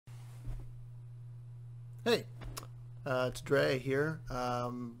Hey, it's Dre here.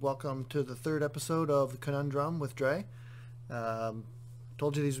 Welcome to the third episode of the Conundrum with Dre. Um,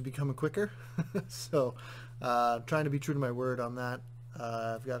 Told you these would be coming quicker, so trying to be true to my word on that.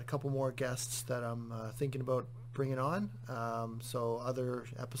 I've got a couple more guests that I'm thinking about bringing on. So other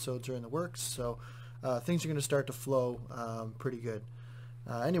episodes are in the works. So things are going to start to flow pretty good.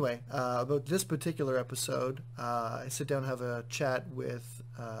 About this particular episode, I sit down and have a chat with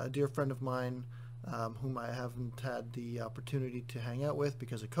a dear friend of mine whom I haven't had the opportunity to hang out with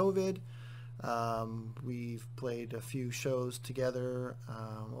because of COVID. We've played a few shows together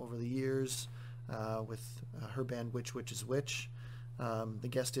over the years with her band Which is Which. The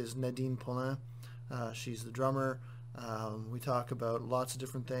guest is Nadine Paulin. She's the drummer. We talk about lots of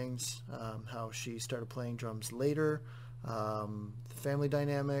different things, how she started playing drums later, the family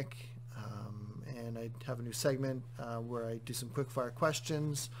dynamic, and I have a new segment where I do some quick fire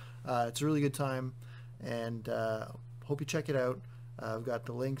questions. It's a really good time, and hope you check it out. I've got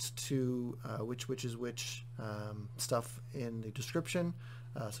the links to which is which stuff in the description,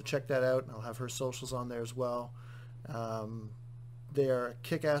 so check that out. I'll have her socials on there as well. They are a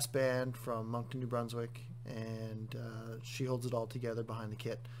kick-ass band from Moncton, New Brunswick, and she holds it all together behind the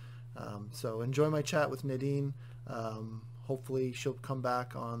kit. So enjoy my chat with Nadine. Hopefully she'll come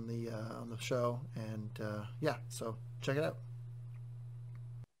back on the show, and so check it out.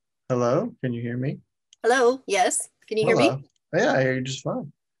 Hello, can you hear me? Hello, yes. Can you hear Hello. me? Yeah, I hear you just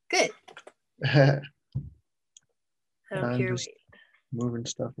fine. Good. I don't I'm hear just me. moving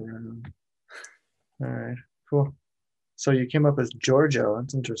stuff around. All right, cool. So you came up as Giorgio.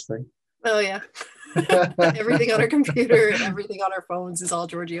 That's interesting. Oh, yeah. Everything on our computer and everything on our phones is all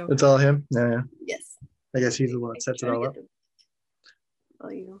Giorgio. It's all him? Yeah. Yes. I guess he's the one that sets it all up.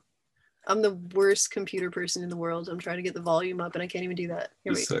 I'm the worst computer person in the world. I'm trying to get the volume up and I can't even do that.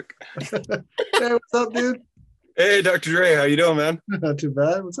 Here we go. Sick. Hey, what's up, dude? Hey, Dr. Dre, how you doing, man? Not too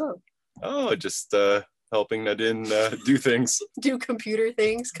bad. What's up? Oh, just helping Nadine do things. Do computer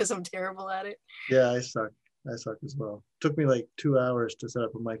things because I'm terrible at it. Yeah, I suck. I suck as well. Took me like 2 hours to set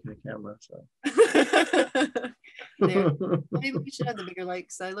up a mic and a camera. So There. Well, maybe we should have the bigger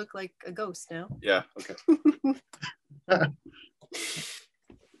lights. I look like a ghost now. Yeah, okay.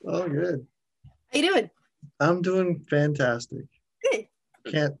 Oh, good. How you doing? I'm doing fantastic.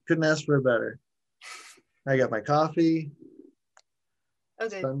 Good. Couldn't ask for a better. I got my coffee.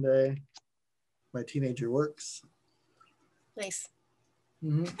 Okay. Sunday. My teenager works. Nice.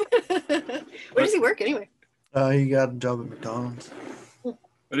 Mm-hmm. Where does he work anyway? He got a job at McDonald's.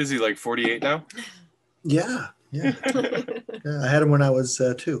 What is he, like 48 now? Yeah. Yeah. I had him when I was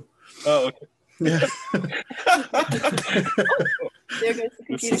 2. Oh, okay. Yeah. There goes the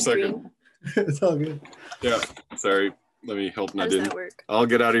computer screen. It's all good. Yeah, sorry. Let me help How does Nadine. that work? I'll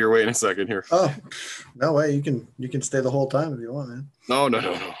get out of your way in a second here. Oh, no way. You can stay the whole time if you want, man. No.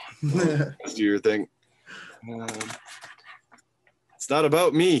 Just do your thing. It's not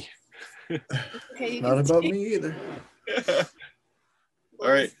about me. Okay, you Not can about stay. me either. All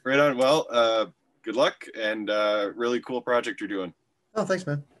right, right on. Well, good luck and really cool project you're doing. Oh, thanks,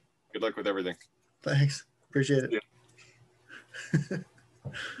 man. Good luck with everything. Thanks. Appreciate it.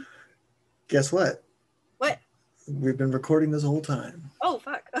 Guess what? What? We've been recording this whole time. Oh,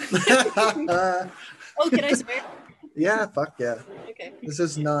 fuck. Oh, can I swear? Yeah, fuck yeah. Okay. This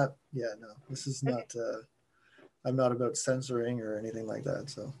is not, this is not, I'm not about censoring or anything like that.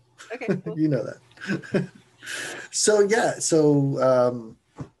 So, Okay, cool. you know that.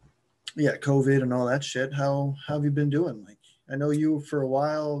 COVID and all that shit. How have you been doing? Like, I know you for a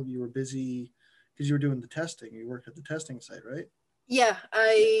while, you were busy because you were doing the testing. You worked at the testing site, right? Yeah,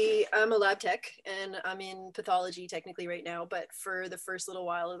 I'm a lab tech and I'm in pathology technically right now, but for the first little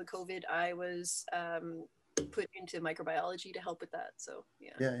while of the COVID, I was put into microbiology to help with that. So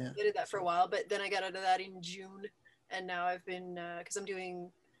yeah, I did that for a while, but then I got out of that in June, and now I've been, because I'm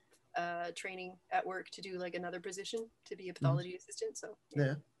doing training at work to do like another position to be a pathology assistant. So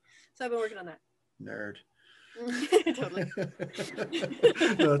Yeah. So I've been working on that. Nerd. Totally.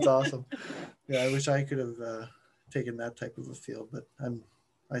 No, that's awesome. Yeah, I wish I could have taken that type of a field, but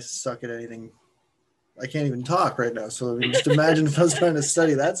I suck at anything. I can't even talk right now. So I mean, just imagine if I was trying to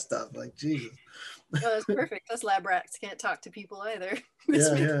study that stuff. Like, Jesus. Oh, that's perfect. That's lab rats. Can't talk to people either.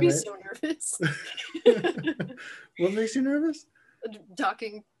 This makes me so nervous. What makes you nervous?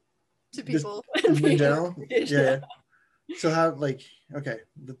 Talking to people. Just in general? Yeah. So how, like, okay,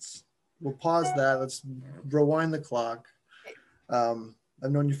 we'll pause that. Let's rewind the clock.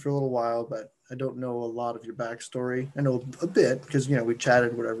 I've known you for a little while, but I don't know a lot of your backstory. I know a bit because, we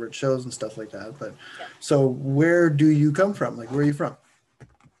chatted, whatever, at shows and stuff like that. But So where do you come from? Like, where are you from?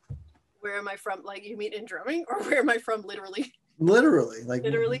 Where am I from? Like, you mean in drumming, or where am I from literally? Literally, like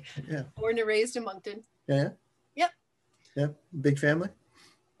Literally. Yeah. Born and raised in Moncton. Yeah. Yep. Yeah. Big family.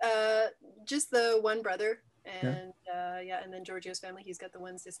 Just the one brother, and and then Giorgio's family. He's got the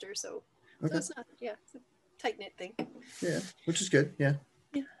one sister, so Okay. so it's not it's a tight knit thing. Yeah, which is good. Yeah.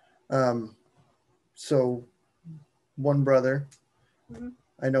 Yeah. So one brother. Mm-hmm.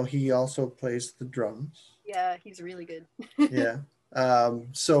 I know he also plays the drums. Yeah, he's really good. Yeah.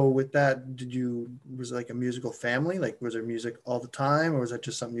 So with that, was it like a musical family? Like, was there music all the time, or was that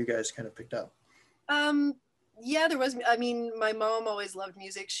just something you guys kind of picked up? Yeah, there was. I mean, my mom always loved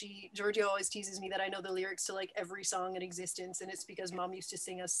music. Giorgio always teases me that I know the lyrics to like every song in existence, and it's because mom used to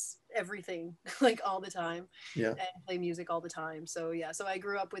sing us everything like all the time, Yeah. and play music all the time. So yeah, so I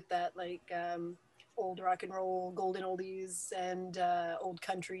grew up with that like old rock and roll, golden oldies, and old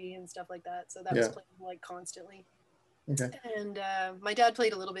country and stuff like that. So that was playing like constantly. Okay. And my dad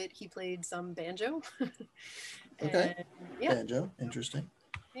played a little bit. He played some banjo. Okay. Yeah. Banjo, interesting.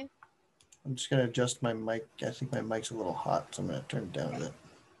 Yeah. I'm just gonna adjust my mic. I think my mic's a little hot, so I'm gonna turn it down a bit.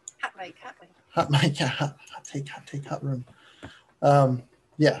 Hot mic, hot mic. Hot mic, yeah, hot take, hot room.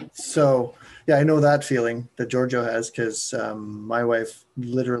 Yeah, so yeah, I know that feeling that Giorgio has, because my wife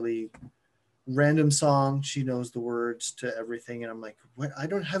literally, random song, she knows the words to everything, and I'm like, what? I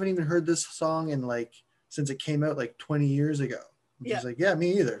haven't even heard this song in like since it came out like 20 years ago. And she's like, yeah,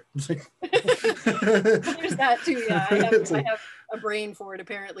 me either. It's like, there's that too. Yeah, I have a brain for it.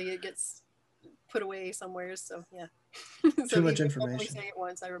 Apparently, it gets put away somewhere. So yeah. So too much information. Say it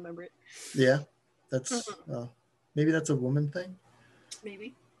once, I remember it. Yeah, that's maybe that's a woman thing.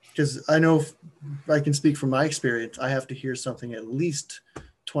 Maybe. Because I know I can speak from my experience. I have to hear something at least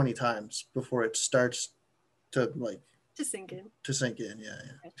 20 times before it starts to sink in. Yeah.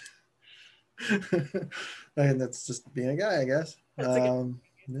 And that's just being a guy, I guess. Yeah.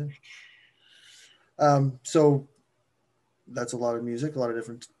 So that's a lot of music, a lot of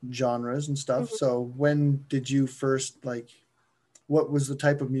different genres and stuff. Mm-hmm. So when did you first what was the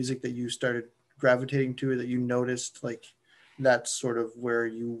type of music that you started gravitating to, or that you noticed that's sort of where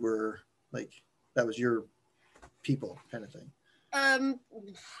you were that was your people kind of thing?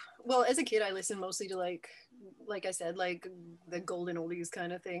 Well, as a kid, I listened mostly to like I said, like the golden oldies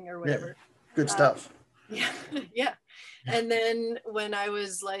kind of thing or whatever. Yeah. Good stuff. Yeah. And then when I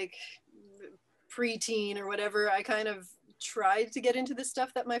was like preteen or whatever, I kind of tried to get into the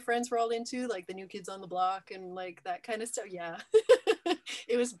stuff that my friends were all into, like the New Kids on the Block and like that kind of stuff. Yeah.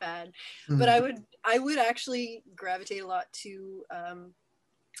 It was bad. Mm-hmm. But I would actually gravitate a lot to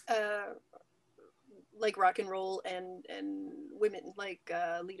like rock and roll and women like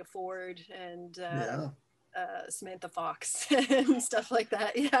Lita Ford and Samantha Fox and stuff like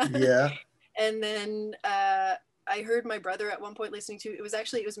that. Yeah. And then I heard my brother at one point listening to, it was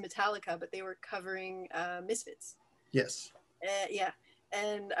Metallica, but they were covering Misfits. Yes. Yeah.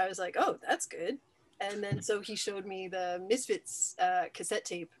 And I was like, oh, that's good. And then so he showed me the Misfits cassette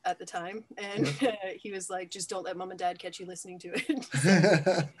tape at the time. And he was like, just don't let mom and dad catch you listening to it.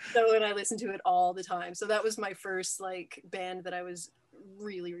 So and I listened to it all the time. So that was my first like band that I was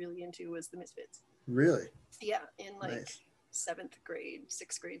really, really into, was the Misfits. Really? Yeah. In like 6th grade,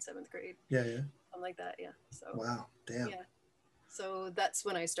 7th grade. Yeah. Something like that. Yeah. So. Wow. Damn. Yeah. So that's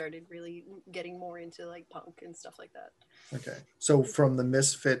when I started really getting more into like punk and stuff like that. Okay. So from the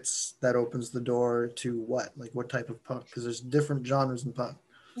Misfits, that opens the door to what? Like what type of punk? Because there's different genres in punk.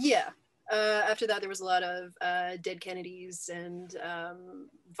 Yeah. After that, there was a lot of Dead Kennedys and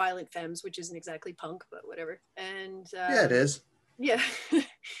Violent Femmes, which isn't exactly punk, but whatever. And yeah, it is. Yeah.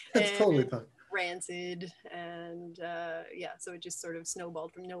 It's totally punk. Rancid and so it just sort of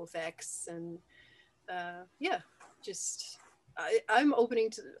snowballed from NoFX and just I'm open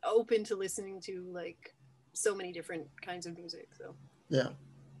to listening to like so many different kinds of music. So yeah.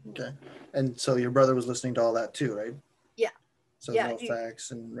 Okay. And so your brother was listening to all that too, right? Yeah. So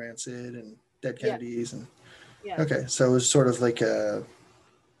NoFX and Rancid and Dead Kennedys and okay. So it was sort of like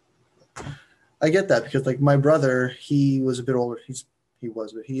I get that, because like my brother, he was a bit older. He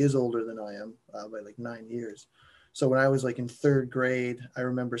is older than I am by like 9 years. So when I was like in 3rd grade, I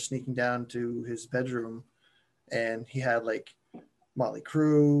remember sneaking down to his bedroom, and he had like Motley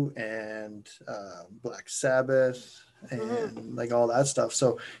Crue and Black Sabbath and like all that stuff.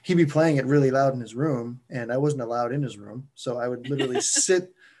 So he'd be playing it really loud in his room, and I wasn't allowed in his room. So I would literally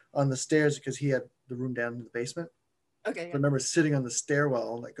sit on the stairs, because he had the room down in the basement. Okay. I remember sitting on the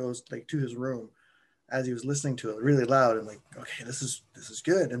stairwell that goes like to his room as he was listening to it really loud, and like, okay, this is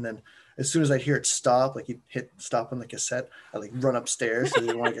good. And then as soon as I'd hear it stop, like he'd hit stop on the cassette, I'd like run upstairs so he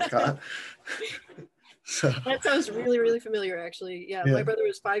didn't want to get caught. So, That sounds really, really familiar, actually. Yeah, yeah. my brother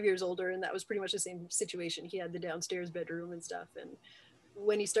was 5 years older, and that was pretty much the same situation. He had the downstairs bedroom and stuff. And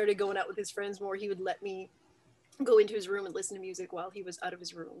when he started going out with his friends more, he would let me go into his room and listen to music while he was out of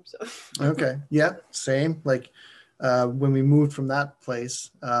his room. So, Okay. Yeah. Same. Like when we moved from that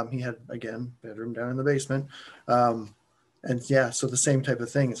place, he had, again, bedroom down in the basement. And yeah, so the same type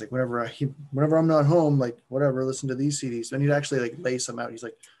of thing. It's like whenever I'm not home, like whatever, listen to these CDs. And he'd actually like lay some out. He's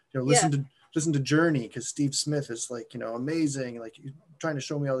like, yeah, listen to Journey, because Steve Smith is like, amazing. Like he's trying to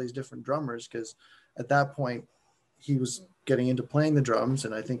show me all these different drummers, because at that point he was getting into playing the drums,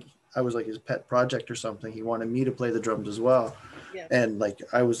 and I think I was like his pet project or something. He wanted me to play the drums as well. yeah, And like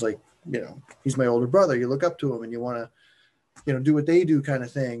I was like, he's my older brother. You look up to him and you want to, do what they do, kind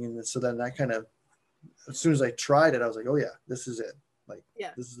of thing. And so then that kind of, as soon as I tried it, I was like, oh yeah, this is it. Like,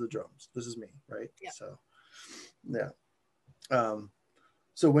 yeah, this is the drums. This is me, right? yeah. So, yeah.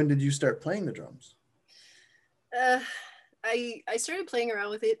 So when did you start playing the drums? I started playing around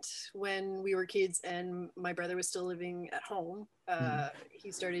with it when we were kids and my brother was still living at home.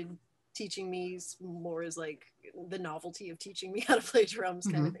 He started teaching me more as like the novelty of teaching me how to play drums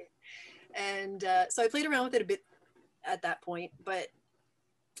kind of thing. And so I played around with it a bit at that point, but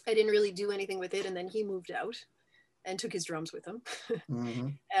I didn't really do anything with it. And then he moved out and took his drums with him.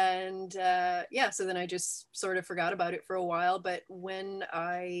 And yeah, so then I just sort of forgot about it for a while. But when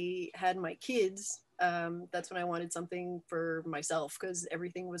I had my kids, that's when I wanted something for myself, because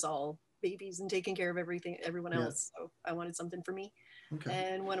everything was all babies and taking care of everyone else. So I wanted something for me. Okay.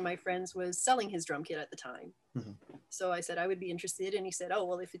 And one of my friends was selling his drum kit at the time. So I said I would be interested, and he said, oh,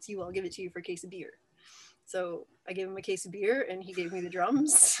 well, if it's you, I'll give it to you for a case of beer. So I gave him a case of beer, and he gave me the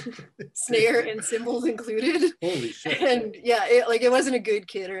drums, snare and cymbals included. Holy shit. And yeah, it wasn't a good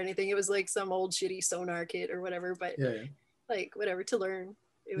kit or anything. It was like some old shitty Sonar kit or whatever, but like whatever, to learn.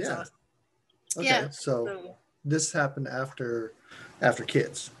 It was awesome. Okay, yeah. So this happened after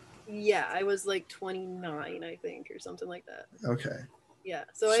kids. Yeah, I was like 29, I think, or something like that. Okay. Yeah.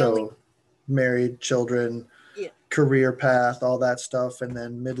 So married, children, career path, all that stuff, and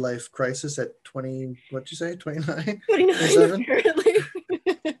then midlife crisis at 20, what'd you say, 29? 29, apparently.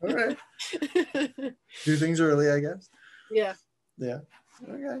 All right. Do things early, I guess. Yeah. Yeah.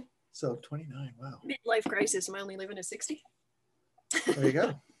 Okay. So 29, wow. Midlife crisis. Am I only living to 60? There you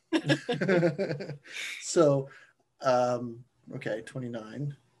go. So, okay,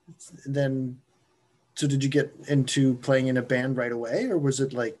 29. Then, so did you get into playing in a band right away, or was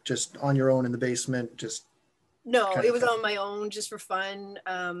it like just on your own in the basement? Just no, it was on my own, just for fun.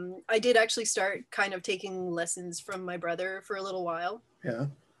 I did actually start kind of taking lessons from my brother for a little while. Yeah.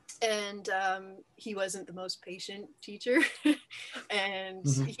 And he wasn't the most patient teacher. And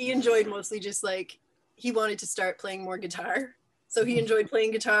he enjoyed mostly just like, he wanted to start playing more guitar. So he enjoyed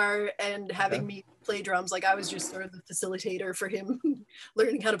playing guitar and having me play drums. Like I was just sort of the facilitator for him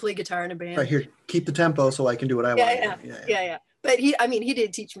learning how to play guitar in a band. Right, here, keep the tempo so I can do what I want. Yeah. But he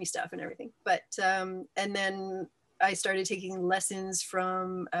did teach me stuff and everything. But and then I started taking lessons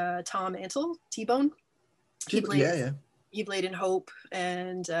from Tom Antle, T-Bone. He played in Hope,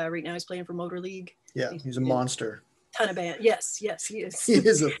 and right now he's playing for Motor League. Yeah, he's a monster. Ton of band. Yes, he is. He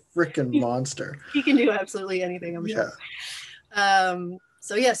is a freaking monster. He can do absolutely anything, I'm sure.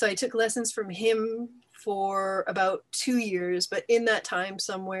 So I took lessons from him for about 2 years, but in that time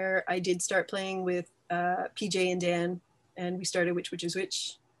somewhere I did start playing with PJ and Dan, and we started Which Is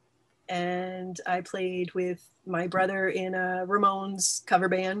Which, and I played with my brother in a Ramones cover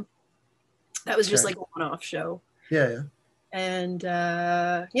band. That was just like a one-off show. And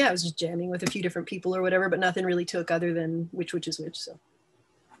I was just jamming with a few different people or whatever, but nothing really took other than Which Is Which.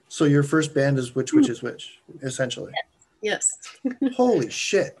 So your first band is Which Is Which, essentially. Yes. Holy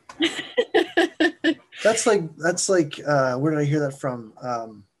shit. That's like where did I hear that from? I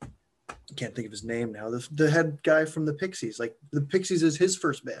can't think of his name now. The head guy from the Pixies. Like the Pixies is his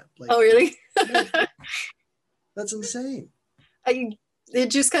first band. Like, oh really? That's insane. It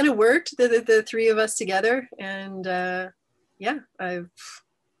just kind of worked, the three of us together, and I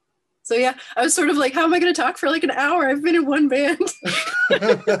was sort of like, how am I going to talk for like an hour? I've been in one band.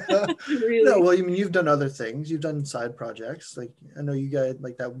 Really? No, well, I mean, you've done other things. You've done side projects. Like, I know you guys,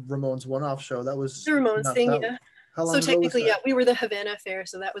 like that Ramones one-off show. That was the Ramones thing, yeah. How long so technically, we were the Havana Affair,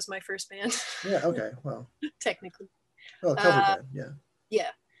 so that was my first band. Yeah, okay, well. Technically. Well, cover band, yeah. Yeah,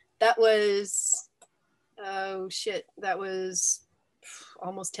 that was, oh shit, that was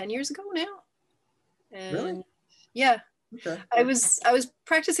almost 10 years ago now. And really? Yeah. Okay. I was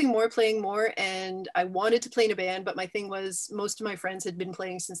practicing playing more, and I wanted to play in a band, but my thing was most of my friends had been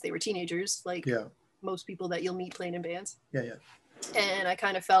playing since they were teenagers, like most people that you'll meet playing in bands. Yeah. And I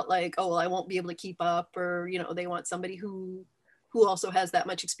kind of felt like, oh, well, I won't be able to keep up, or, you know, they want somebody who also has that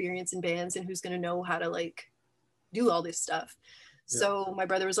much experience in bands and who's going to know how to like do all this stuff. Yeah. So my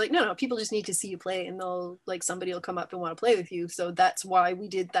brother was like, no, people just need to see you play, and they'll like, somebody will come up and want to play with you. So that's why we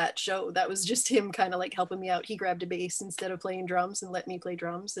did that show. That was just him kind of like helping me out. He grabbed a bass instead of playing drums and let me play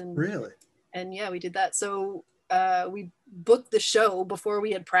drums. And Really? And yeah, we did that. So we booked the show before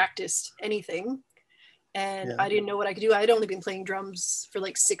we had practiced anything. And I didn't know what I could do. I'd only been playing drums for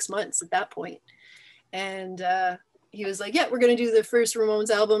like 6 months at that point. And he was like, yeah, we're going to do the first Ramones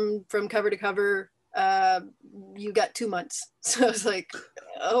album from cover to cover. You got 2 months. So I was like,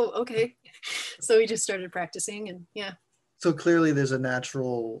 oh, okay. So we just started practicing, and yeah. So clearly there's a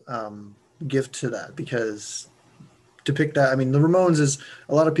natural gift to that, because to pick that, I mean, the Ramones is,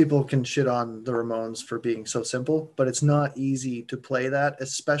 a lot of people can shit on the Ramones for being so simple, but it's not easy to play that,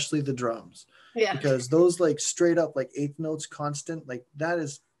 especially the drums. Yeah. Because those like straight up like eighth notes constant, like that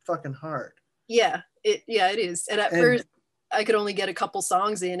is fucking hard. Yeah, it is. And at first I could only get a couple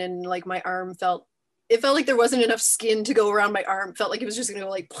songs in, and like my arm felt like there wasn't enough skin to go around my arm. It felt like it was just gonna go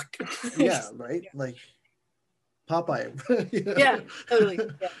like yeah, right? Yeah. Like Popeye. You know? Yeah, totally.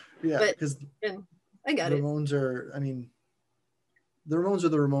 Yeah, because I got Ramones are, I mean, the Ramones are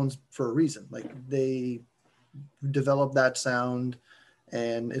the Ramones for a reason. Like they developed that sound,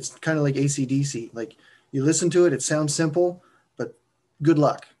 and it's kind of like AC/DC. Like you listen to it, it sounds simple, but good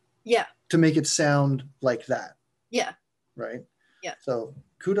luck. Yeah. To make it sound like that. Yeah. Right? Yeah. So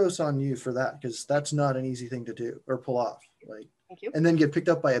kudos on you for that, because that's not an easy thing to do or pull off. Like, thank you. And then get picked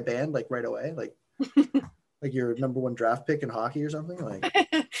up by a band like right away, like like your number one draft pick in hockey or something. Like,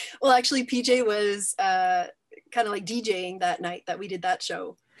 well, actually, PJ was kind of like DJing that night that we did that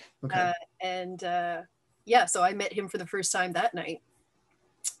show. Okay. Yeah, so I met him for the first time that night,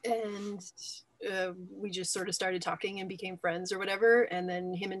 and we just sort of started talking and became friends or whatever. And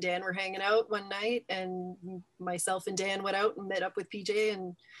then him and Dan were hanging out one night, and myself and Dan went out and met up with PJ,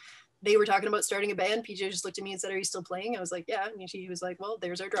 and they were talking about starting a band. PJ just looked at me and said, "Are you still playing?" I was like, "Yeah." And he was like, "Well,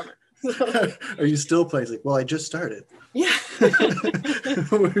 there's our drummer." Are you still playing? He's like, well, I just started. Yeah.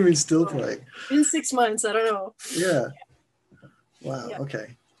 What do you mean still playing? In 6 months, I don't know. Yeah. Wow. Yeah.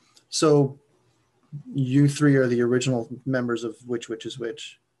 Okay. So you three are the original members of Which is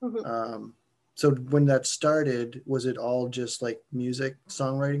Which. Mm-hmm. So when that started, was it all just like music,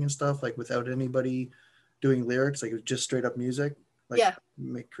 songwriting and stuff, like without anybody doing lyrics? Like it was just straight up music? Like, yeah.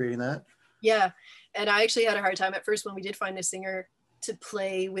 Creating that? Yeah. And I actually had a hard time at first when we did find a singer to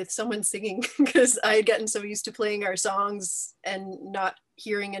play with someone singing, because I had gotten so used to playing our songs and not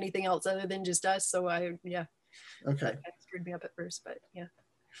hearing anything else other than just us. So okay. That screwed me up at first, but yeah.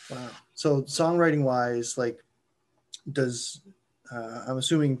 Wow. So songwriting wise, like does I'm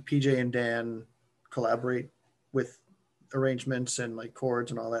assuming PJ and Dan collaborate with arrangements and like chords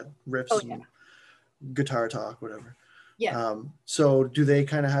and all that, riffs and guitar talk, whatever. Yeah. So do they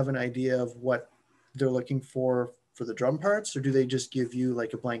kind of have an idea of what they're looking for the drum parts, or do they just give you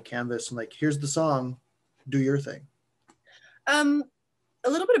like a blank canvas and like, here's the song, do your thing? A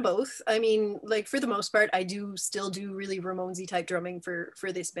little bit of both. I mean, like for the most part, I do still do really Ramonesy type drumming for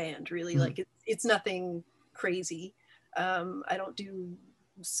this band. Really, mm-hmm. Like it's nothing crazy. I don't do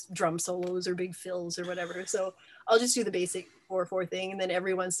drum solos or big fills or whatever. So I'll just do the basic 4/4 thing, and then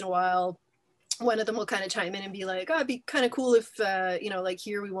every once in a while, one of them will kind of chime in and be like, "Oh, it'd be kind of cool if like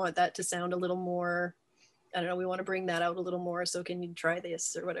here we want that to sound a little more. I don't know, we want to bring that out a little more. So can you try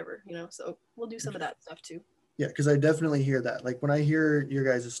this or whatever, So we'll do some of that stuff too." Yeah, because I definitely hear that. Like when I hear your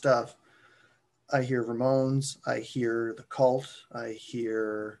guys' stuff, I hear Ramones, I hear The Cult, I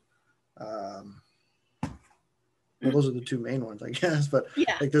hear, well, those are the two main ones, I guess. But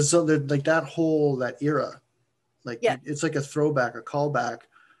like there's like that era, like it's like a throwback, a callback,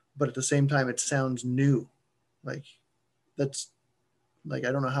 but at the same time it sounds new. Like that's like,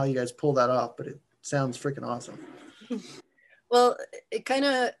 I don't know how you guys pull that off, but it sounds freaking awesome. Well, it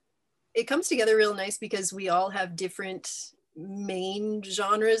comes together real nice because we all have different main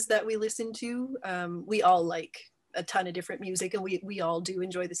genres that we listen to. We all like a ton of different music, and we all do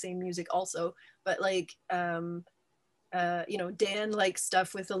enjoy the same music also. But like, Dan likes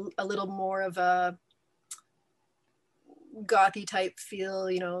stuff with a little more of a gothy type feel,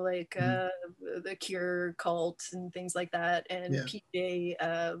 like the Cure, Cult, and things like that. And PJ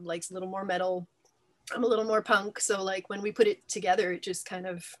likes a little more metal. I'm a little more punk. So like when we put it together, it just kind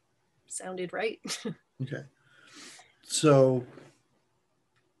of sounded right. Okay. So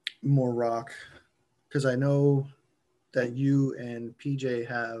more rock, because I know that you and PJ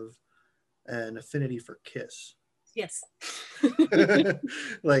have an affinity for Kiss. Yes.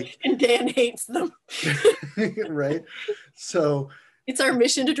 Like, and Dan hates them. right? So it's our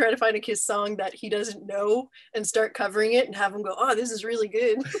mission to try to find a Kiss song that he doesn't know and start covering it and have him go, oh, this is really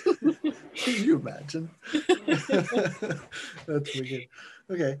good. Can you imagine? That's wicked.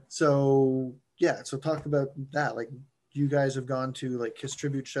 Okay, so yeah, so talk about that. Like, you guys have gone to like Kiss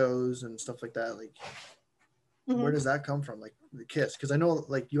tribute shows and stuff like that. Like, where does that come from? Like the Kiss, because I know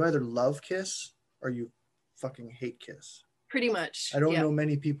like you either love Kiss or you fucking hate Kiss. Pretty much. I don't know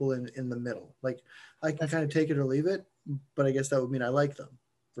many people in the middle. Like, I can kind of take it or leave it, but I guess that would mean I like them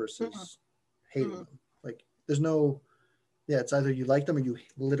versus hating them. Like, there's no, it's either you like them or you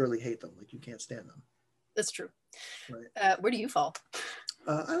literally hate them. Like, you can't stand them. That's true. Right. Where do you fall?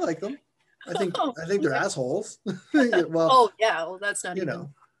 I like them. I think they're assholes. Well, well, that's not even.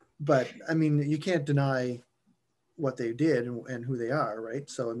 But I mean, you can't deny what they did and who they are, right?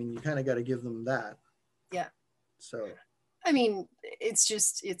 So I mean, you kind of got to give them that. Yeah. So. I mean, it's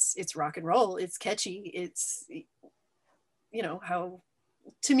just it's rock and roll. It's catchy. It's, how,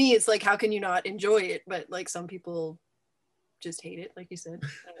 to me, it's like, how can you not enjoy it? But like, some people just hate it, like you said.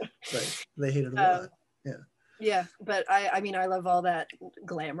 Right. They hate it a lot. Yeah. Yeah, but I mean, I love all that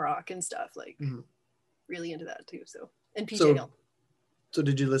glam rock and stuff. Like, really into that too. So, and PJ. So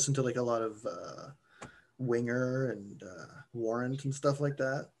did you listen to like a lot of Winger and Warrant and stuff like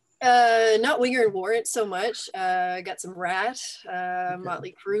that? Not Winger and Warrant so much. Got some Rat,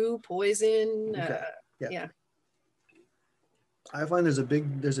 Motley Crue, Poison. Yeah. I find there's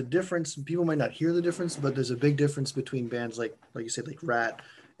a difference. People might not hear the difference, but there's a big difference between bands like you said, like Rat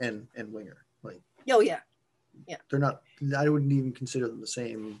and Winger. Like, oh yeah. Yeah. They're not, I wouldn't even consider them the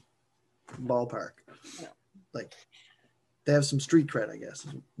same ballpark. No. Like, they have some street cred, I guess,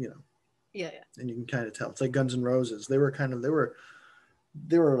 Yeah. And you can kind of tell. It's like Guns N' Roses. They were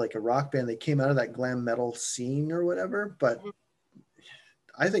like a rock band. They came out of that glam metal scene or whatever, but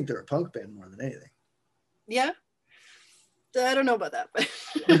I think they're a punk band more than anything. Yeah. I don't know about that, but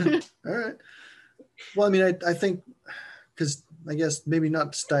all right. Well, I mean, I think, because I guess maybe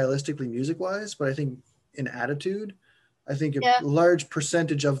not stylistically music wise, but I think in attitude, I think a large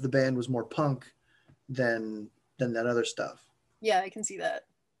percentage of the band was more punk than that other stuff. Yeah, I can see that.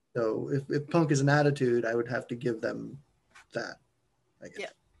 So if punk is an attitude, I would have to give them that, I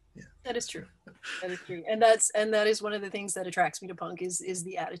guess. Yeah. That is true. That is true. And that is one of the things that attracts me to punk is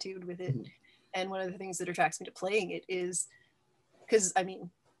the attitude with it. And one of the things that attracts me to playing it is because, I mean,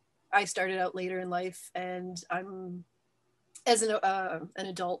 I started out later in life, and I'm, as an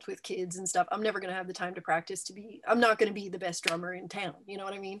adult with kids and stuff, I'm never going to have the time to practice I'm not going to be the best drummer in town. You know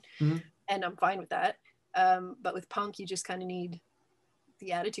what I mean? And I'm fine with that. But with punk, you just kind of need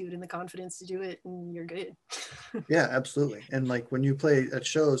the attitude and the confidence to do it, and you're good. Yeah, absolutely. And like when you play at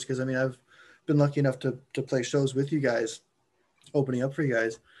shows, because I mean, I've been lucky enough to play shows with you guys, opening up for you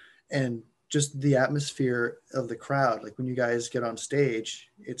guys, and just the atmosphere of the crowd. Like when you guys get on stage,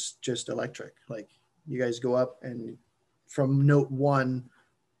 it's just electric. Like you guys go up, and from note 1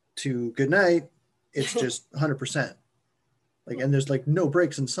 to good night, it's just 100%. Like, and there's like no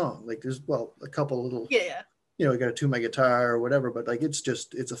breaks in song. Like there's, a couple little, I got to tune my guitar or whatever, but like, it's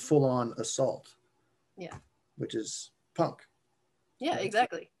a full on assault. Yeah. Which is punk. Yeah,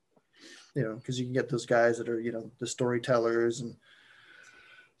 exactly. Because you can get those guys that are, the storytellers, and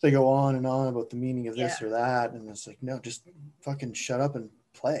they go on and on about the meaning of this or that. And it's like, no, just fucking shut up and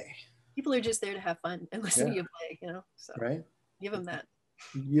play. People are just there to have fun and listen to you play, so right. Give them that.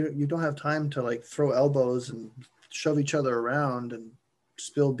 You don't have time to like throw elbows and shove each other around and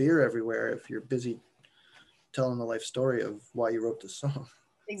spill beer everywhere if you're busy telling the life story of why you wrote this song.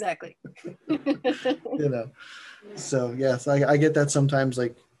 Exactly. So I get that sometimes.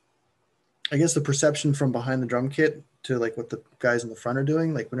 Like, I guess the perception from behind the drum kit to like what the guys in the front are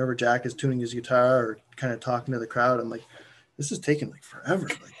doing, like whenever Jack is tuning his guitar or kind of talking to the crowd, I'm like, this is taking like forever.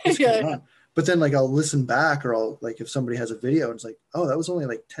 Like, what's going on? But then like I'll listen back, or I'll like, if somebody has a video and it's like, oh, that was only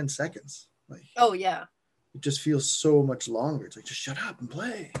like 10 seconds. Like, oh yeah. It just feels so much longer. It's like, just shut up and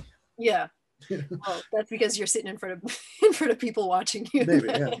play. Yeah. Well, that's because you're sitting in front of people watching you.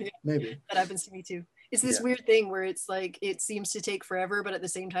 Maybe. That happens to me too. It's this weird thing where it's like, it seems to take forever, but at the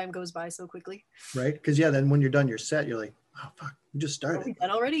same time goes by so quickly. Right. Because then when you're done your set, you're like, oh fuck, we just started. Are we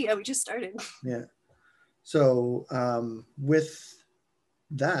done already? Yeah, we just started. Yeah. So with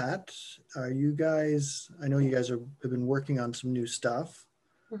that, are you guys, I know you guys have been working on some new stuff.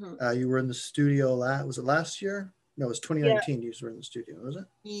 You were in the studio was it last year? No, it was 2019 you were in the studio, was it?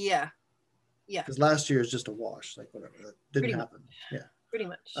 Yeah. Yeah. Because last year is just a wash, like whatever. That didn't happen. Yeah. Pretty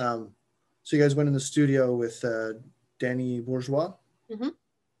much. So you guys went in the studio with Danny Bourgeois.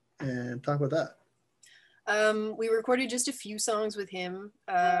 And talk about that. We recorded just a few songs with him,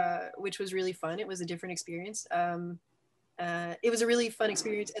 which was really fun. It was a different experience. It was a really fun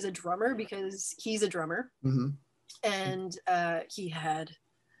experience as a drummer because he's a drummer, and he had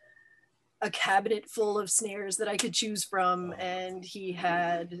a cabinet full of snares that I could choose from, and he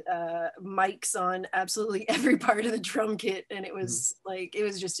had mics on absolutely every part of the drum kit, and it was like, it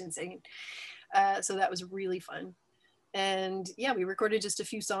was just insane. So that was really fun. And yeah, we recorded just a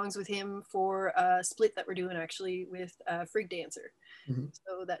few songs with him for a split that we're doing actually with Frig Dancer.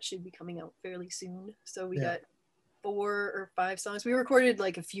 So that should be coming out fairly soon. So we got 4 or 5 songs. We recorded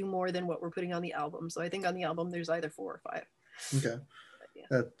like a few more than what we're putting on the album. So I think on the album there's either 4 or 5. Okay.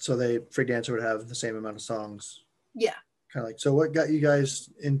 So Frig Dancer would have the same amount of songs. Yeah. Kind of like, so what got you guys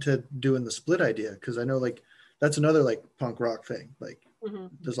into doing the split idea? Because I know like that's another like punk rock thing. Like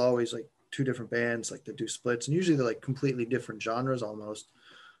there's always like 2 different bands like that do splits, and usually they're like completely different genres almost.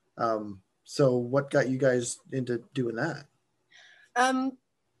 So what got you guys into doing that?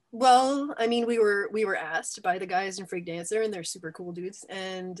 Well, I mean, we were asked by the guys in Frig Dancer, and they're super cool dudes.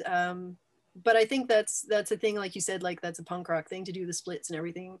 And but I think that's a thing, like you said, like that's a punk rock thing to do the splits and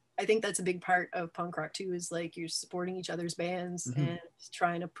everything. I think that's a big part of punk rock too, is like you're supporting each other's bands and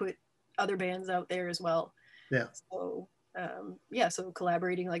trying to put other bands out there as well. Yeah. So so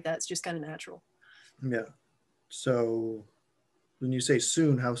collaborating like that's just kind of natural. Yeah. So when you say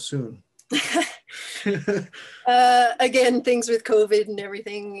soon, how soon? Again, things with COVID and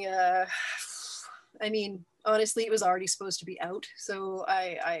everything. I mean, honestly, it was already supposed to be out, so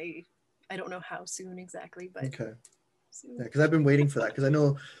I don't know how soon exactly, but okay. Soon. Yeah, because I've been waiting for that, because I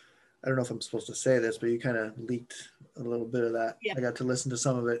don't know if I'm supposed to say this, but you kind of leaked a little bit of that. Yeah. I got to listen to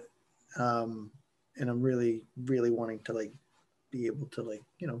some of it, and I'm really, really wanting to like be able to like,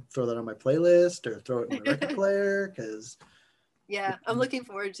 you know, throw that on my playlist or throw it in my record player, because yeah, I'm looking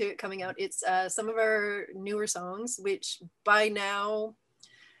forward to it coming out. It's some of our newer songs, which by now,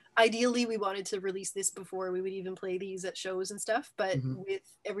 ideally we wanted to release this before we would even play these at shows and stuff, but with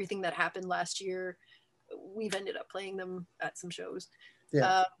everything that happened last year, we've ended up playing them at some shows.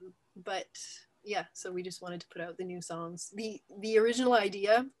 Yeah. But yeah, so we just wanted to put out the new songs. The original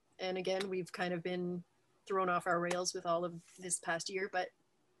idea, and again, we've kind of been thrown off our rails with all of this past year, but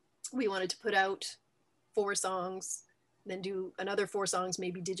we wanted to put out 4 songs, then do another 4 songs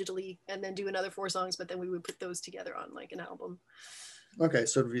maybe digitally, and then do another 4 songs, but then we would put those together on like an album. Okay,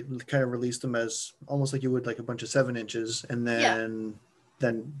 so we kind of release them as almost like you would like a bunch of 7-inches, and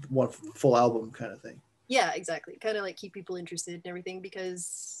then one full album kind of thing. Yeah, exactly. Kind of like keep people interested and everything,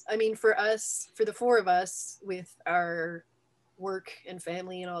 because I mean, for us, for the 4 of us, with our work and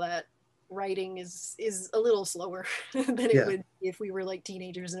family and all that, writing is a little slower than it would if we were like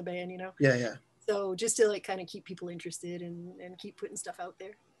teenagers in a band, you know? Yeah. So just to like kind of keep people interested and keep putting stuff out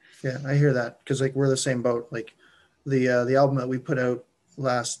there. Yeah, I hear that, because like we're the same boat. Like the album that we put out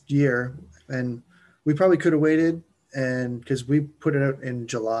last year, and we probably could have waited, and because we put it out in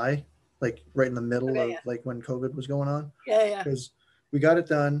July, like right in the middle of like when COVID was going on. Yeah. Because we got it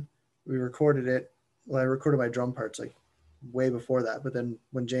done, we recorded it. Well, I recorded my drum parts like way before that, but then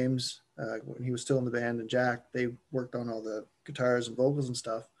when James, when he was still in the band, and Jack, they worked on all the guitars and vocals and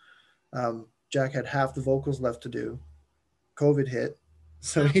stuff. Jack had half the vocals left to do. COVID hit,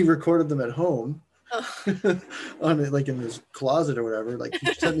 so he recorded them at home on it, like in his closet or whatever. Like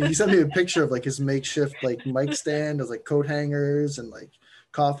he sent me a picture of like his makeshift like mic stand, as like coat hangers and like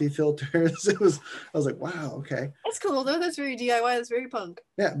coffee filters. I was like, wow, okay. That's cool though. That's very DIY. That's very punk.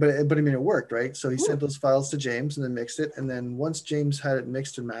 Yeah, but I mean it worked, right? So he sent those files to James and then mixed it. And then once James had it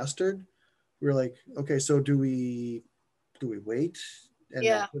mixed and mastered, we were like, okay, so do we wait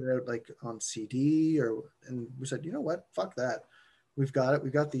and put it out like on CD, and we said, you know what? Fuck that. We've got it.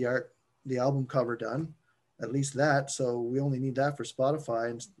 We've got the art, the album cover done, at least that. So we only need that for Spotify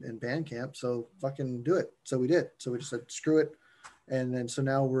and Bandcamp. So fucking do it. So we did. So we just said, screw it. And then, so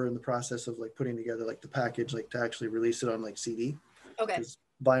now we're in the process of like putting together like the package, like to actually release it on like CD. Okay. Because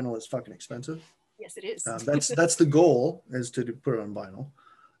vinyl is fucking expensive. Yes, it is. That's the goal, is to put it on vinyl.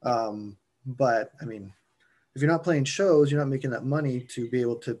 But I mean, if you're not playing shows, you're not making that money to be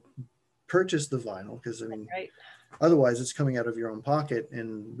able to purchase the vinyl. Because I mean, otherwise it's coming out of your own pocket,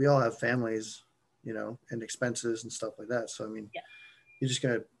 and we all have families, you know, and expenses and stuff like that. So I mean, you're just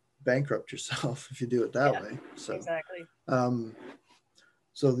gonna bankrupt yourself if you do it that way. So exactly.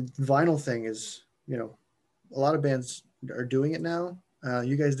 So the vinyl thing is, you know, a lot of bands are doing it now.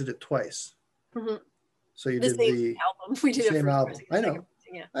 You guys did it twice. So you did the album. We did same album. I know.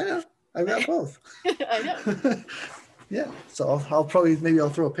 I've got both. I know. Yeah. So I'll probably, maybe I'll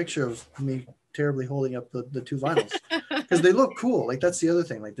throw a picture of me terribly holding up the 2 vinyls, because they look cool. Like that's the other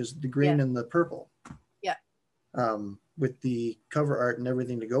thing. Like there's the green and the purple. Yeah. with the cover art and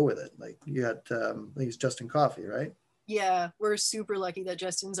everything to go with it. Like you had, I think it's Justin Coffey, right? Yeah, we're super lucky that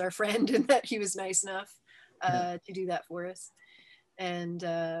Justin's our friend and that he was nice enough to do that for us. And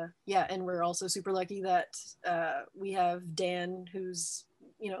yeah, and we're also super lucky that we have Dan, who's,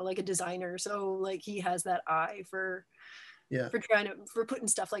 you know, like a designer, so like he has that eye for for putting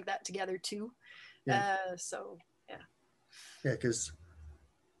stuff like that together too. So yeah, because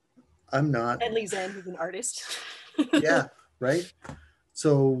I'm not. And Lizanne, who's an artist. Yeah, right.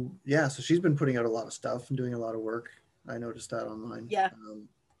 So yeah, so she's been putting out a lot of stuff and doing a lot of work. I noticed that online. Yeah.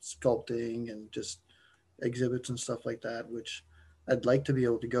 Sculpting and just exhibits and stuff like that, which I'd like to be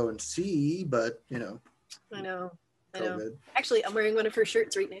able to go and see, but you know. I know. COVID. Actually, I'm wearing one of her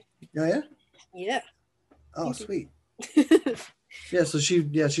shirts right now. Oh yeah. Yeah. Oh sweet. Yeah. So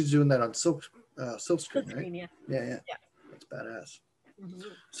she's doing that on silk screen, right? Yeah. That's badass. Mm-hmm.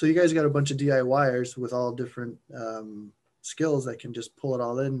 So you guys got a bunch of DIYers with all different skills that can just pull it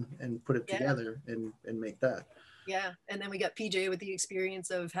all in and put it together and make that. Yeah, and then we got PJ with the experience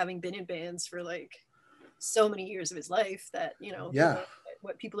of having been in bands for like so many years of his life that, you know,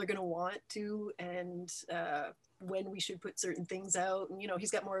 what people are going to want to, and when we should put certain things out, and you know,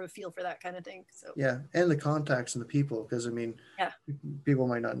 he's got more of a feel for that kind of thing. So yeah, and the contacts and the people, because I mean, people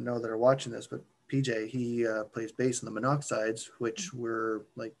might not know that are watching this, but PJ, he plays bass in the Monoxides, which were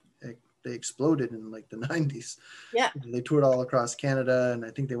like, they exploded in like the 90s. Yeah. They toured all across Canada, and I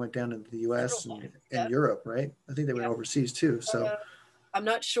think they went down into the US and Europe, right? I think they went overseas too. So I'm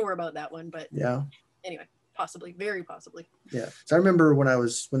not sure about that one, but anyway, possibly, very possibly. Yeah. So I remember when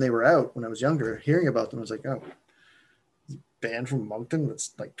they were out, when I was younger, hearing about them, I was like, oh, band from Moncton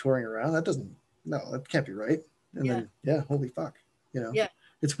that's like touring around. That can't be right. And then, holy fuck. You know? Yeah.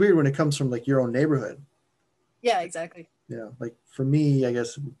 It's weird when it comes from like your own neighborhood. Yeah, exactly. Yeah. Like for me, I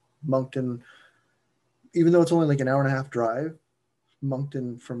guess Moncton, even though it's only like an hour and a half drive,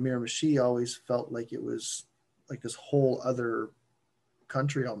 Moncton from Miramichi always felt like it was like this whole other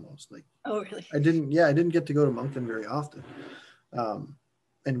country almost. Like, oh really? I didn't get to go to Moncton very often.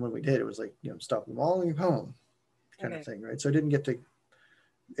 And when we did, it was like, you know, stop the mall and home kind of thing, right? So I didn't get to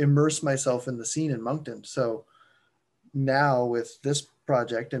immerse myself in the scene in Moncton. So now with this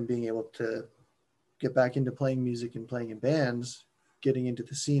project and being able to get back into playing music and playing in bands, getting into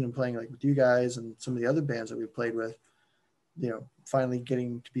the scene and playing like with you guys and some of the other bands that we played with, you know, finally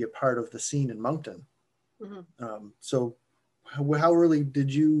getting to be a part of the scene in Moncton. Mm-hmm. So how early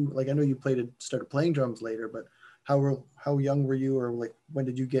did you, like, I know you started playing drums later, but how young were you, or like when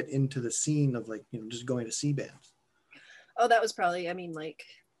did you get into the scene of like, you know, just going to see bands? Oh, that was probably, I mean,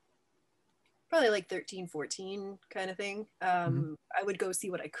 probably like 13, 14 kind of thing. I would go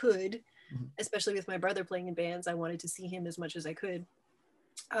see what I could, especially with my brother playing in bands. I wanted to see him as much as I could.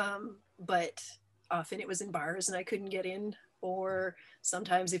 But often it was in bars and I couldn't get in, or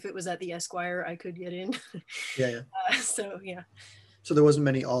sometimes if it was at the Esquire, I could get in. So there wasn't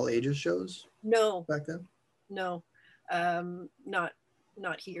many all ages shows? No. Back then? No.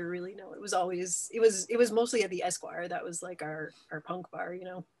 Not here really. No, it was mostly at the Esquire. That was like our punk bar, you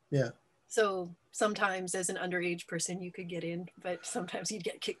know. Yeah. So sometimes as an underage person you could get in, but sometimes you'd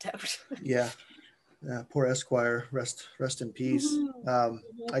get kicked out. Yeah, poor Esquire, rest in peace.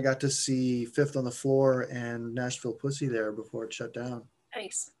 I got to see Fifth on the Floor and Nashville Pussy there before it shut down.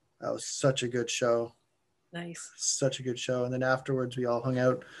 Nice. That was such a good show. Nice. Such a good show. And then afterwards we all hung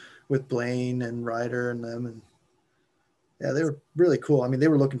out with Blaine and Ryder and them, and yeah, they were really cool. I mean, they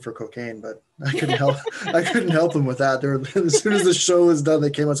were looking for cocaine, but I couldn't help them with that. As soon as the show was done, they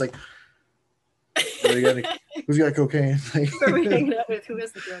came out, it's like, who's got cocaine? Like, who are we hanging out with? Who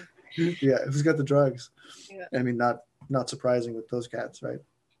has the drugs? Yeah, who's got the drugs? Yeah. I mean, not surprising with those cats, right?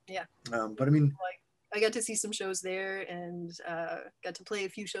 Yeah. But I mean, I got to see some shows there and got to play a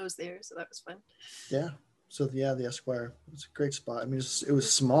few shows there, so that was fun. Yeah. So the Esquire, it's a great spot. I mean, it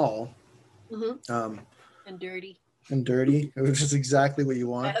was small, and dirty. It was just exactly what you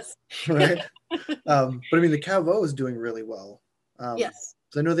want, yes. Right? But I mean, the Cavo is doing really well. Yes.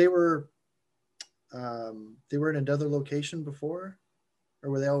 So I know they were in another location before, or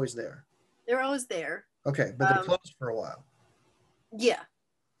were they always there? They were always there. Okay, but they closed for a while. Yeah.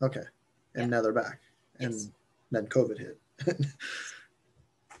 Okay, and now they're back, and then COVID hit.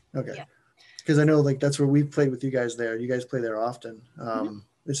 Okay. Yeah. Because I know, like, that's where we played with you guys there. You guys play there often.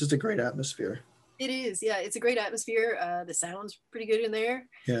 It's just a great atmosphere. It is, yeah. It's a great atmosphere. The sound's pretty good in there.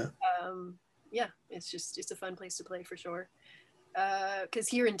 Yeah. Yeah, it's a fun place to play for sure. Because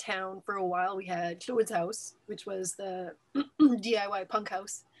here in town for a while we had Claude's House, which was the DIY punk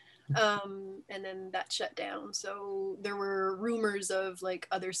house. And then that shut down. So there were rumors of like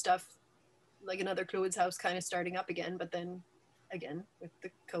other stuff like another clothes house kind of starting up again, but then again with the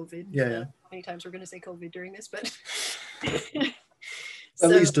COVID. Yeah. How many times we're going to say COVID during this, but At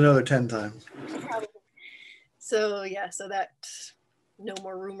least another 10 times. Probably. So yeah, so that no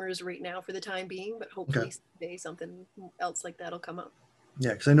more rumors right now for the time being, but hopefully someday something else like that'll come up.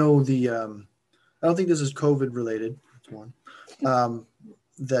 Yeah, because I know I don't think this is COVID related. That's one.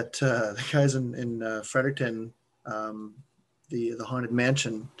 That the guys in Fredericton, the Haunted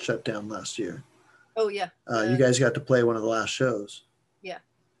Mansion shut down last year. Oh yeah. You guys got to play one of the last shows. Yeah.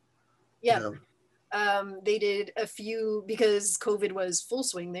 Yeah. They did a few because COVID was full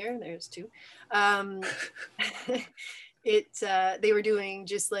swing there. There's two. They were doing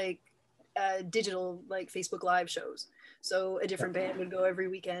just like digital like Facebook Live shows. So a different band would go every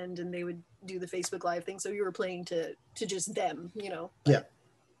weekend and they would do the Facebook Live thing. So you were playing to just them, you know.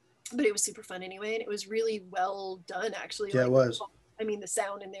 But it was super fun anyway, and it was really well done actually. Yeah, like, it was. I mean, the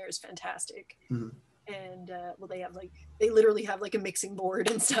sound in there is fantastic. Mm-hmm. And well, they literally have like a mixing board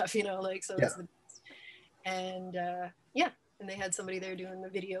and stuff, you know, like so. It's the best. And and they had somebody there doing the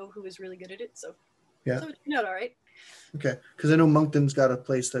video who was really good at it. So so it turned out all right. Okay, because I know Moncton's got a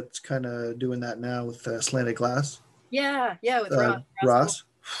place that's kind of doing that now with Slanted Glass. Yeah, with Ross.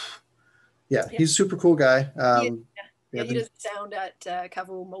 Yeah, he's a super cool guy. He does sound at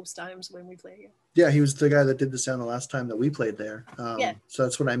Cavo most times when we play. Yeah, he was the guy that did the sound the last time that we played there. So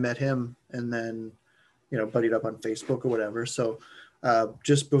that's when I met him, and then, you know, buddied up on Facebook or whatever. So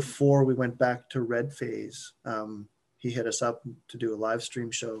just before we went back to Red Phase, he hit us up to do a live stream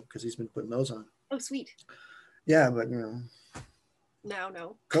show because he's been putting those on. Oh, sweet. Yeah, but you know. Now,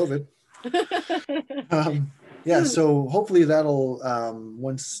 no. COVID. So hopefully that'll,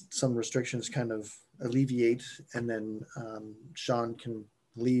 once some restrictions kind of alleviate, and then Sean can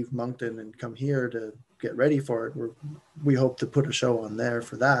leave Moncton and come here to get ready for it. We hope to put a show on there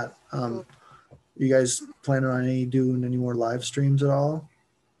for that. Cool. You guys planning on doing any more live streams at all?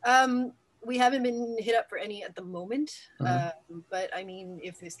 We haven't been hit up for any at the moment, but I mean,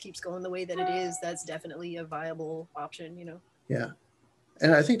 if this keeps going the way that it is, that's definitely a viable option, you know. Yeah,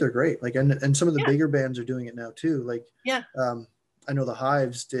 and I think they're great. Like, and some of the bigger bands are doing it now too. Like, I know the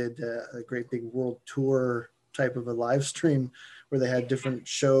Hives did a great big world tour type of a live stream where they had different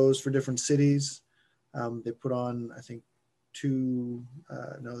shows for different cities. They put on, I think,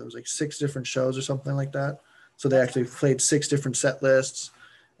 there was like 6 different shows or something like that. So they actually played 6 different set lists,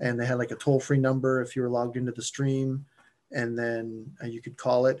 and they had like a toll-free number if you were logged into the stream, and then you could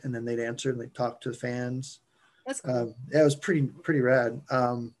call it, and then they'd answer and they'd talk to the fans. That's cool. It was pretty rad.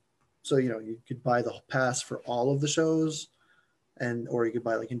 So, you know, you could buy the pass for all of the shows, or you could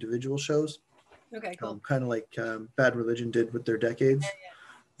buy like individual shows. Okay, cool. Kind of like Bad Religion did with their Decades.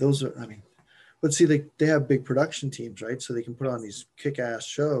 Those are, I mean, but see, they have big production teams, right? So they can put on these kick-ass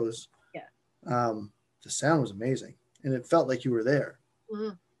shows. Yeah. The sound was amazing, and it felt like you were there.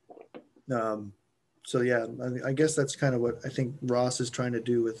 Mm-hmm. So yeah, I guess that's kind of what I think Ross is trying to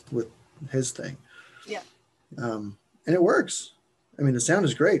do with his thing. Yeah. And it works. I mean, the sound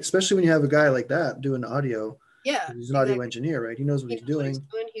is great, especially when you have a guy like that doing audio. Yeah. He's an audio engineer, right? He knows what he's doing.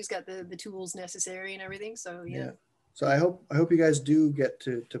 He's got the tools necessary and everything. So yeah. So I hope you guys do get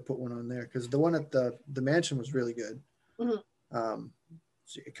to put one on there, because the one at the mansion was really good. Mm-hmm.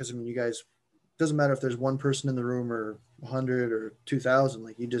 Because I mean, you guys, doesn't matter if there's one person in the room or 100 or 2,000.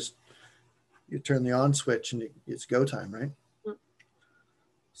 Like, you turn the on switch and it's go time, right?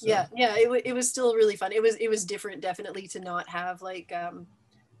 So. Yeah. It was still really fun. It was different, definitely, to not have like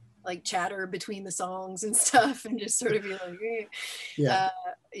chatter between the songs and stuff, and just sort of be like,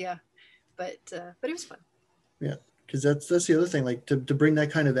 but it was fun. Yeah, because that's the other thing. Like, to bring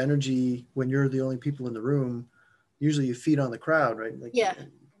that kind of energy when you're the only people in the room, usually you feed on the crowd, right? Like,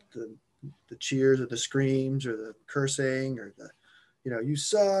 the cheers or the screams or the cursing or the, you know, you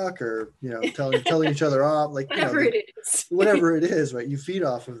suck, or, you know, telling each other off, like, whatever it is. Whatever it is, right? You feed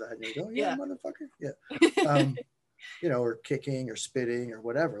off of that, and you go, motherfucker, you know, or kicking or spitting or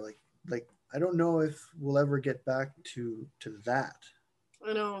whatever. Like I don't know if we'll ever get back to that.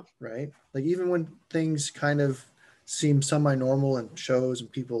 I know, right? Like, even when things kind of seem semi-normal and shows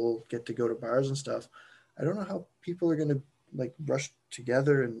and people get to go to bars and stuff, I don't know how people are going to like rush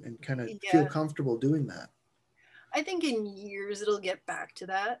together and kind of feel comfortable doing that. I think in years it'll get back to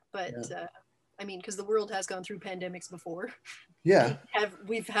that, but I mean, because the world has gone through pandemics before. Yeah.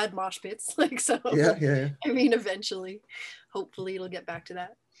 We've had mosh pits, like, so. Yeah. I mean, eventually, hopefully it'll get back to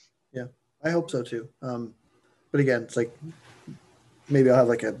that. Yeah, I hope so too. But again, it's like, maybe I'll have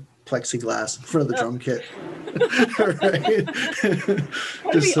like a plexiglass in front of the drum kit. Right?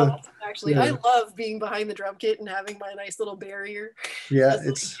 That'd be awesome, actually. I love being behind the drum kit and having my nice little barrier. Yeah,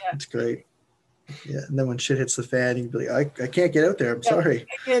 it's great. Yeah, and then when shit hits the fan, you'd be like, I can't get out there. I'm sorry.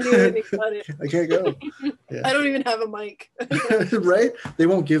 I can't do anything about it. I can't go. Yeah. I don't even have a mic. Right? They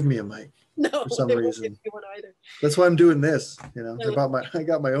won't give me a mic No, for some they won't reason. give me one either. That's why I'm doing this. You know, No. I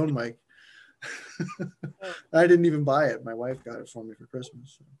got my own mic. Oh. I didn't even buy it. My wife got it for me for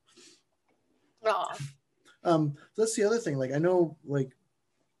Christmas. So. Aw. That's the other thing. Like, I know, like,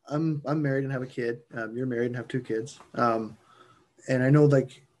 I'm married and have a kid. You're married and have 2 kids. And I know,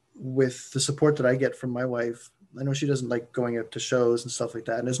 like, with the support that I get from my wife, I know she doesn't like going out to shows and stuff like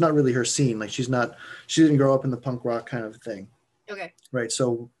that. And it's not really her scene. Like, she didn't grow up in the punk rock kind of thing. Okay. Right.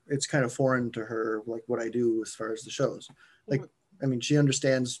 So it's kind of foreign to her, like what I do as far as the shows. Like, I mean, she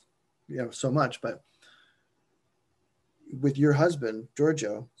understands, so much, but with your husband,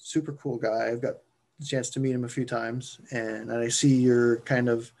 Giorgio, super cool guy. I've got a chance to meet him a few times, and I see your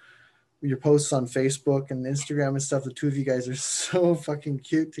posts on Facebook and Instagram and stuff. The 2 of you guys are so fucking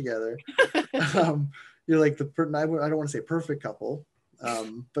cute together. You're like I don't want to say perfect couple,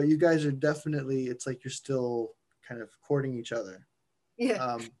 but you guys are definitely, it's like you're still kind of courting each other.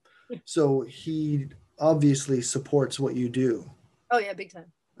 Yeah. So he obviously supports what you do. Oh yeah, big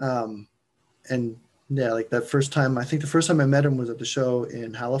time. And yeah, like that first time, I think the first time I met him was at the show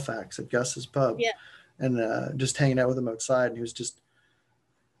in Halifax at Gus's Pub. Yeah. And just hanging out with him outside, and he was just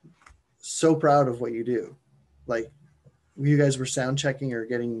so proud of what you do. Like, you guys were sound checking or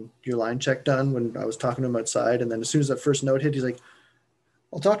getting your line check done when I was talking to him outside, and then as soon as that first note hit, he's like,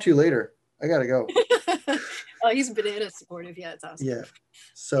 "I'll talk to you later. I gotta go." Oh, he's banana supportive. Yeah, it's awesome. Yeah.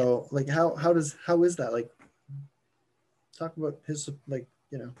 So like, how is that? Like, talk about his, like,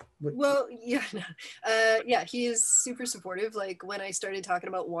 Well, yeah, yeah, he is super supportive. Like, when I started talking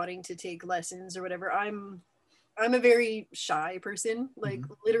about wanting to take lessons or whatever, I'm a very shy person. Like,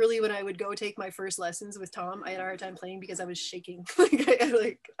 literally, when I would go take my first lessons with Tom, I had a hard time playing because I was shaking.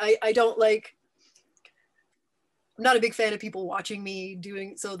 I don't like. I'm not a big fan of people watching me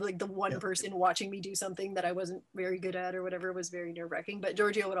doing so. Like, the one person watching me do something that I wasn't very good at or whatever was very nerve-wracking. But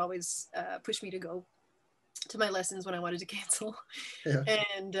Giorgio would always push me to go to my lessons when I wanted to cancel. Yeah.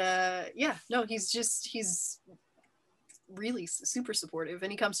 And he's really super supportive,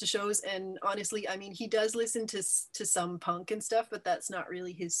 and he comes to shows, and honestly, I mean, he does listen to some punk and stuff, but that's not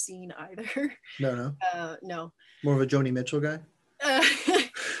really his scene either. No. More of a Joni Mitchell guy.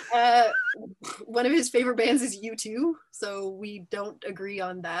 One of his favorite bands is U2, so we don't agree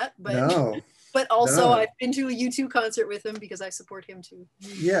on that, but No. But also, I've been to a U2 concert with him because I support him too.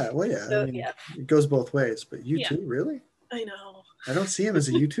 Yeah, well, yeah. So, I mean, it goes both ways. But U2, really? I know. I don't see him as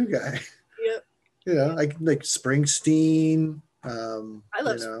a U2 guy. Yep. Like Springsteen. I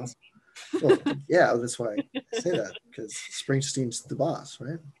love Springsteen. Well, yeah, that's why I say that, because Springsteen's the boss,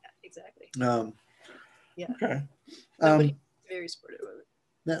 right? Yeah, exactly. Yeah. Okay. He's very supportive of it.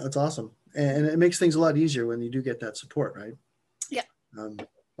 Yeah, that's awesome, and it makes things a lot easier when you do get that support, right? Yeah.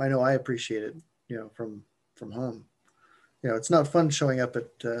 I know I appreciate it, from home. It's not fun showing up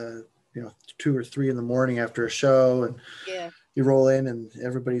at 2 or 3 in the morning after a show, and you roll in and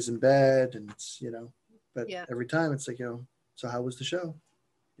everybody's in bed, and it's but every time it's like, so how was the show?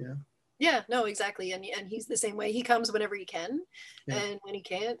 Yeah, no, exactly, and he's the same way. He comes whenever he can, and when he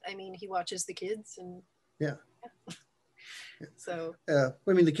can't, I mean, he watches the kids, and so I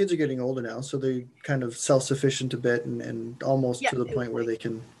mean, the kids are getting older now, so they're kind of self-sufficient a bit, and almost to the point where they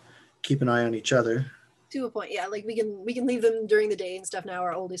can keep an eye on each other. To a point, yeah. Like, we can leave them during the day and stuff now.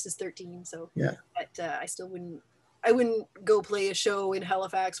 Our oldest is 13, so yeah. But I still wouldn't go play a show in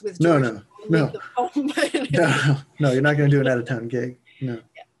Halifax with No, you're not going to do an out-of-town gig. No,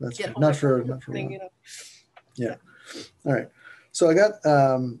 that's not for a while. Yeah. All right. So I got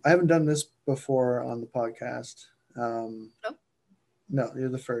I haven't done this before on the podcast. No, you're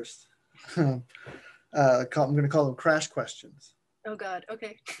the first. I'm going to call them crash questions. Oh God.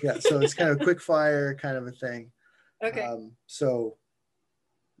 Okay. Yeah. So it's kind of quick fire kind of a thing. Okay. So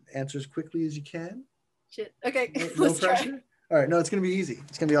answer as quickly as you can. Shit. Okay. No pressure. Try. All right. No, it's going to be easy.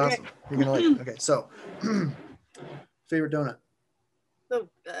 It's going to be awesome. Okay. You're going to like it. Okay. So favorite donut? Oh,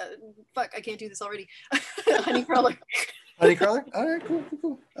 fuck. I can't do this already. Honey crawler. Honey crawler? All right.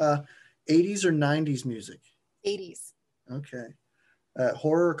 Cool. 80s or 90s music? 80s. Okay.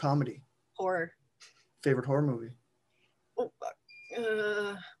 Horror or comedy? Horror. Favorite horror movie? Oh, fuck.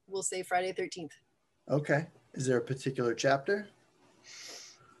 We'll say Friday 13th. Okay. Is there a particular chapter?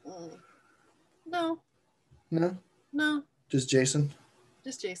 No. No? Just Jason?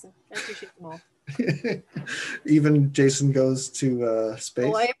 Just Jason. I appreciate them all. Even Jason Goes to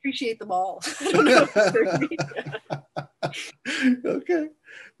Space? Oh, I appreciate them all. I don't know. Okay.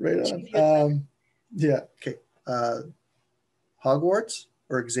 Right on. Yeah. Okay. Hogwarts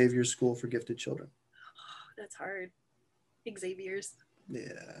or Xavier School for Gifted Children? That's hard. Xavier's.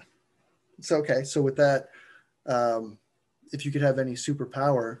 Yeah. It's okay. So with that, if you could have any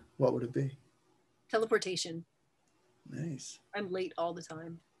superpower, what would it be? Teleportation. Nice. I'm late all the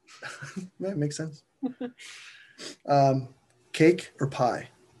time. That makes sense. Cake or pie?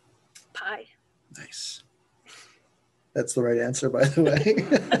 Pie. Nice. That's the right answer, by the way.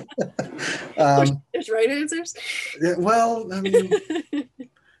 There's right answers? Yeah, well, I mean,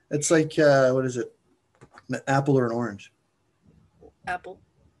 it's like, what is it? An apple or an orange? Apple.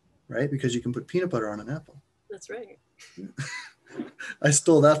 Right? Because you can put peanut butter on an apple. That's right. I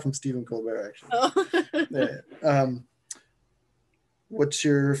stole that from Stephen Colbert, actually. Oh. Yeah. What's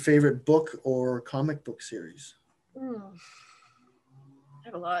your favorite book or comic book series? I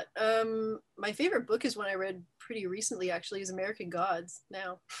have a lot. My favorite book is one I read pretty recently, actually, is American Gods.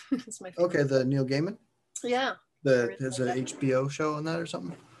 Now, it's my favorite. Okay, the Neil Gaiman? Yeah. There's an HBO show on that or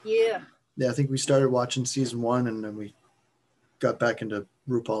something? Yeah. Yeah, I think we started watching season 1 and then we got back into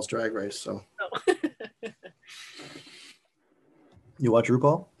RuPaul's Drag Race. So, Oh. you watch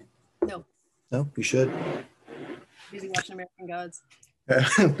RuPaul? No. No, you should. Busy watching American Gods.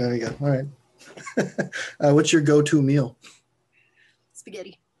 There you go. All right. What's your go-to meal?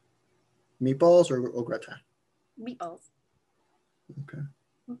 Spaghetti. Meatballs or au gratin? Meatballs. Okay.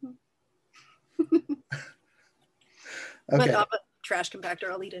 Mm-hmm. Okay. But I'm a trash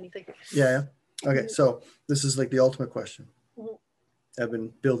compactor. I'll eat anything. Yeah. Okay. So this is like the ultimate question. Mhm. I've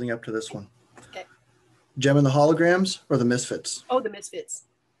been building up to this one. Okay. Gem and the Holograms or the Misfits? Oh, the Misfits.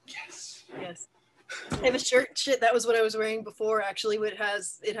 Yes. Yes. I have a shirt. Shit, that was what I was wearing before. Actually, it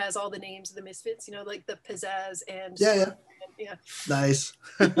has all the names of the Misfits. You know, like the pizzazz and Yeah. Nice.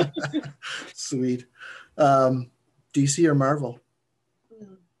 Sweet. DC or Marvel?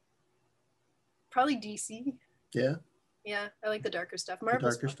 Probably DC. Yeah. Yeah, I like the darker stuff. The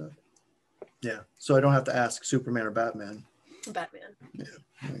Marvel's darker stuff. Yeah. So I don't have to ask Superman or Batman. Batman. Yeah.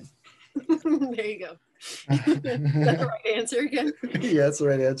 There you go. Is that the right answer again? Yeah, that's the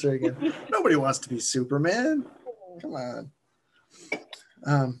right answer again. Nobody wants to be Superman. Come on.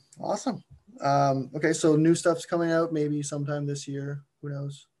 Awesome. Okay, so new stuff's coming out maybe sometime this year. Who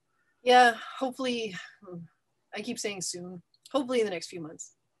knows? Yeah, hopefully. I keep saying soon. Hopefully in the next few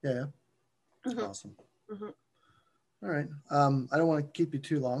months. Yeah. Mhm. Awesome. Mhm. All right. I don't want to keep you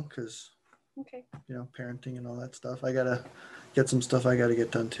too long because, Okay. you know, parenting and all that stuff. I gotta get some stuff I gotta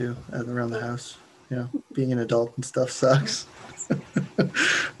get done too around the house. You know, being an adult and stuff sucks.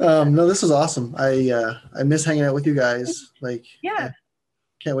 No, this is awesome. I miss hanging out with you guys. Like, Yeah.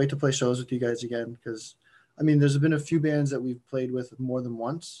 I can't wait to play shows with you guys again because, I mean, there's been a few bands that we've played with more than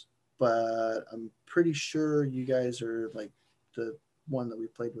once, but I'm pretty sure you guys are like the one that we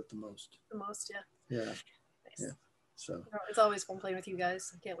played with the most. The most, yeah. Yeah. Nice. Yeah. So No, it's always fun playing with you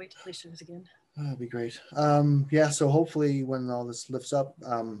guys. I can't wait to play shows again. that'd be great. Yeah. So hopefully when all this lifts up,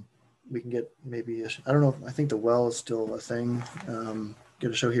 we can get maybe I don't know. I think the well is still a thing.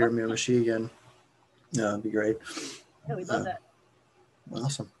 Get a show here in Miramichi again. Yeah, that'd be great. Yeah, we'd love that.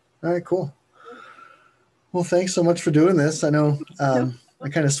 Awesome. All right, cool. Well, thanks so much for doing this. I know I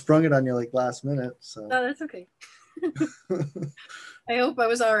kind of sprung it on you like last minute. So No, that's okay. I hope I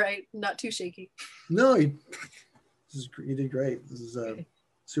was all right. Not too shaky. No, you did great. This is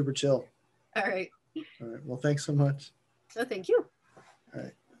super chill. All right. All right. Well, thanks so much. No, thank you. All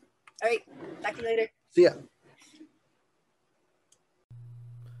right. All right. Talk to you later. See ya.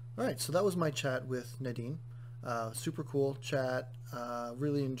 All right, so that was my chat with Nadine. Super cool chat.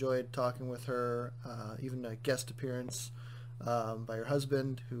 Really enjoyed talking with her. Even a guest appearance by her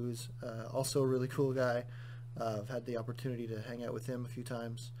husband, who's also a really cool guy. I've had the opportunity to hang out with him a few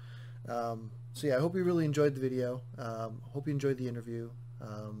times. So yeah, I hope you really enjoyed the video. Hope you enjoyed the interview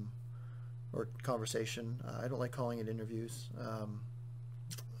or conversation. I don't like calling it interviews.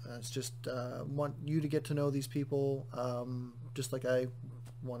 It's just want you to get to know these people, just like I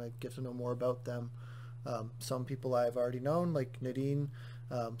want to get to know more about them. Some people I've already known, like Nadine.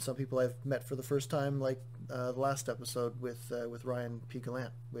 Some people I've met for the first time, like the last episode with Ryan P.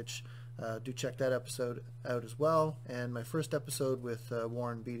 Gallant, which do check that episode out as well. And my first episode with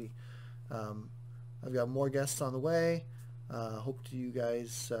Warren Beatty. I've got more guests on the way. Hope you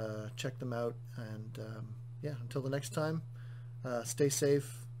guys check them out. And yeah, until the next time, stay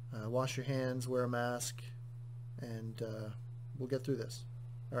safe, wash your hands, wear a mask, and we'll get through this.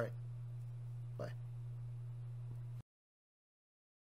 All right.